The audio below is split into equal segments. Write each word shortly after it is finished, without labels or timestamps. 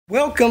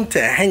Welcome to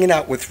Hanging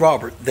Out with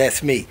Robert,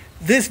 that's me.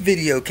 This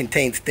video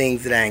contains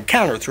things that I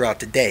encounter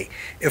throughout the day.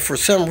 If for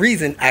some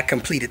reason I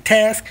complete a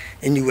task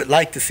and you would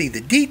like to see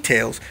the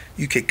details,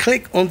 you could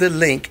click on the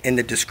link in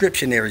the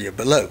description area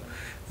below.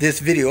 This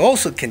video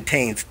also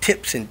contains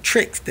tips and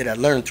tricks that I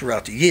learned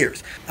throughout the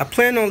years. I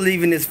plan on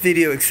leaving this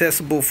video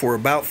accessible for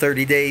about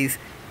 30 days.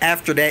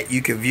 After that,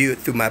 you can view it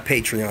through my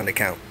Patreon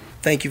account.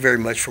 Thank you very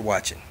much for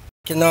watching.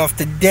 Getting off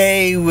the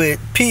day with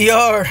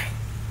PR,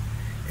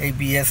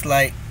 ABS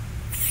light,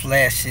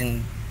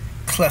 flashing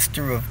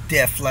cluster of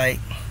death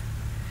light.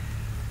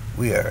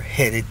 We are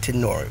headed to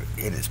north.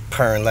 It is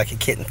purring like a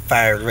kitten,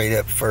 fired right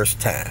up first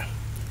time.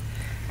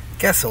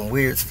 Got some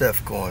weird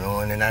stuff going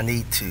on and I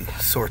need to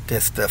sort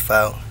that stuff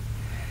out.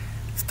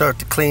 Start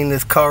to clean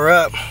this car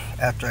up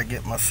after I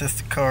get my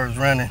sister cars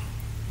running.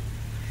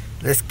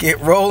 Let's get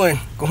rolling.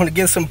 Going to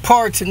get some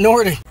parts at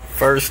Nordic.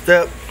 First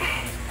up,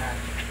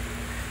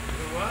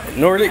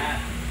 Nordic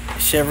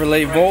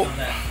Chevrolet Volt.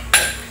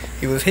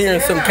 He was hearing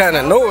some kind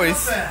of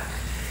noise,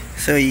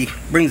 so he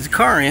brings the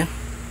car in.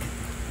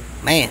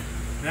 Man,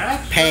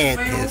 pad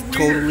is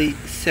totally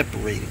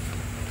separated.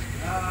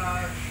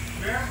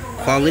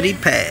 Quality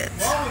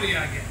pads.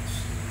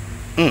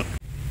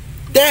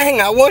 Dang,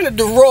 I wanted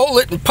to roll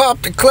it and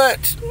pop the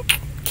clutch.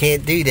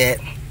 Can't do that.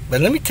 But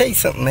let me tell you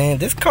something, man.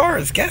 This car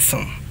has got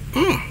some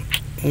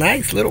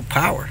nice little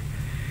power.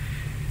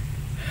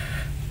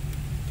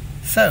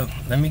 So,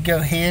 let me go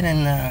ahead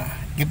and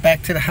get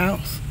back to the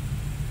house.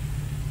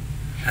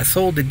 I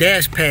sold the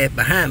dash pad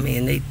behind me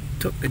and they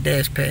took the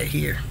dash pad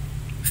here.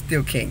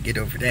 Still can't get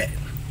over that.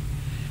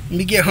 Let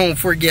me get home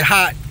before it get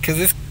hot, because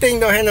this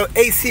thing don't have no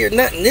AC or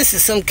nothing. This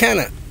is some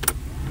kind of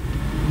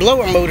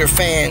blower motor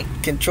fan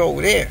control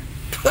there.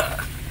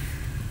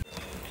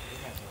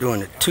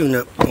 Doing a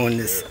tune-up on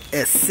this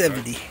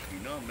S70.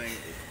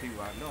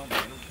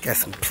 Got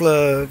some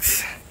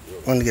plugs.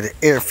 Want to get an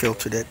air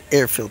filter. That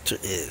air filter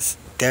is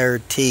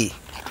dirty.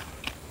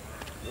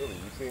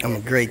 I'm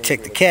gonna grade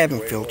check the cabin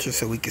filter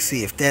so we can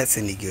see if that's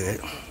any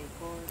good.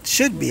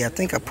 Should be. I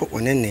think I put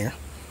one in there.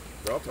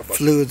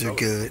 Fluids are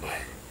good.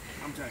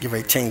 Get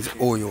ready to change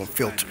the oil and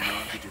filter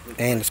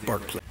and the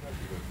spark plug.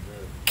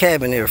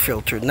 Cabin air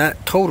filter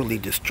not totally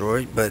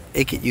destroyed, but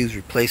it could use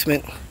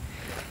replacement.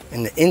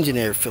 And the engine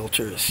air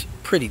filter is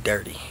pretty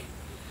dirty.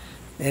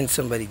 And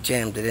somebody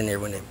jammed it in there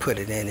when they put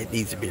it in. It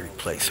needs to be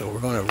replaced. So we're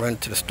gonna run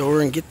to the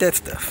store and get that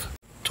stuff.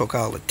 Took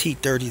all the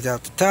T-30s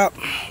out the top.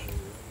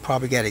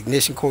 Probably got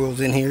ignition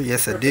coils in here.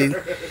 Yes, I do.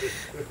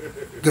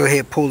 Go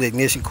ahead, pull the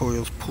ignition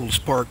coils, pull the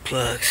spark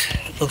plugs.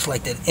 Looks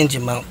like that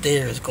engine mount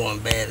there is going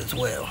bad as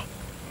well.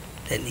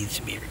 That needs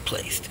to be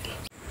replaced.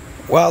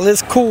 While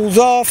this cools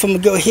off, I'm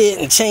gonna go ahead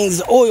and change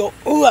the oil.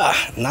 Ooh,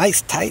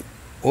 nice tight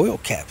oil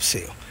cap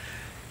seal.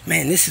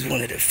 Man, this is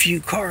one of the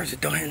few cars that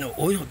don't have no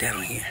oil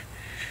down here.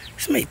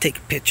 Somebody take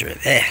a picture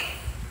of that.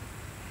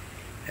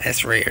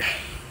 That's rare.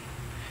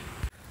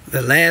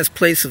 The last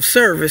place of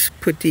service,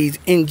 put these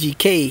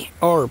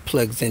NGK-R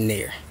plugs in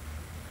there.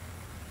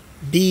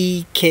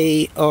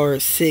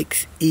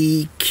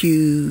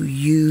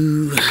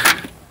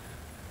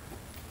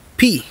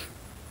 BKR6EQUP.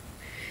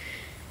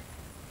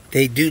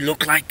 They do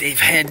look like they've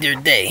had their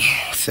day,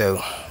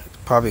 so it's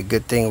probably a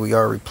good thing we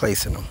are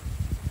replacing them.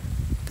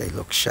 They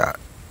look shot.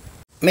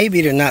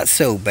 Maybe they're not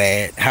so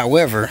bad.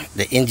 However,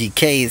 the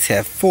NGKs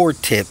have 4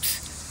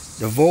 tips.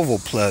 The Volvo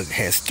plug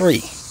has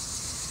 3.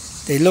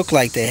 They look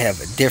like they have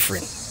a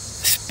different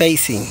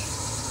spacing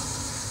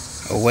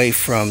away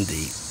from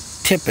the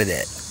tip of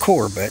that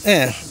core, but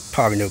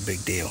probably no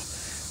big deal.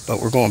 But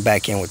we're going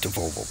back in with the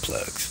Volvo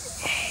plugs.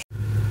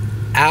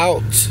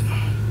 Ouch.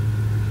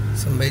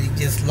 Somebody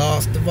just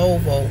lost the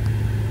Volvo.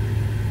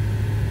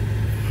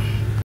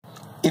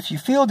 If you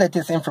feel that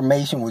this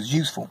information was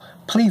useful,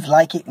 please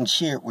like it and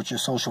share it with your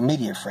social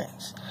media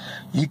friends.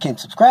 You can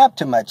subscribe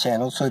to my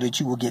channel so that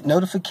you will get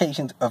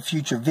notifications of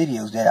future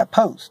videos that I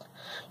post.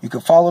 You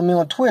can follow me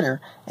on Twitter,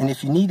 and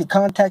if you need to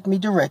contact me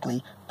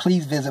directly,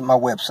 please visit my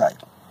website.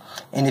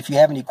 And if you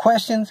have any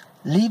questions,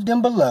 leave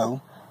them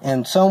below,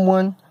 and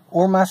someone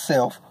or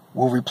myself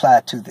will reply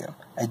to them.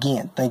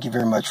 Again, thank you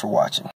very much for watching.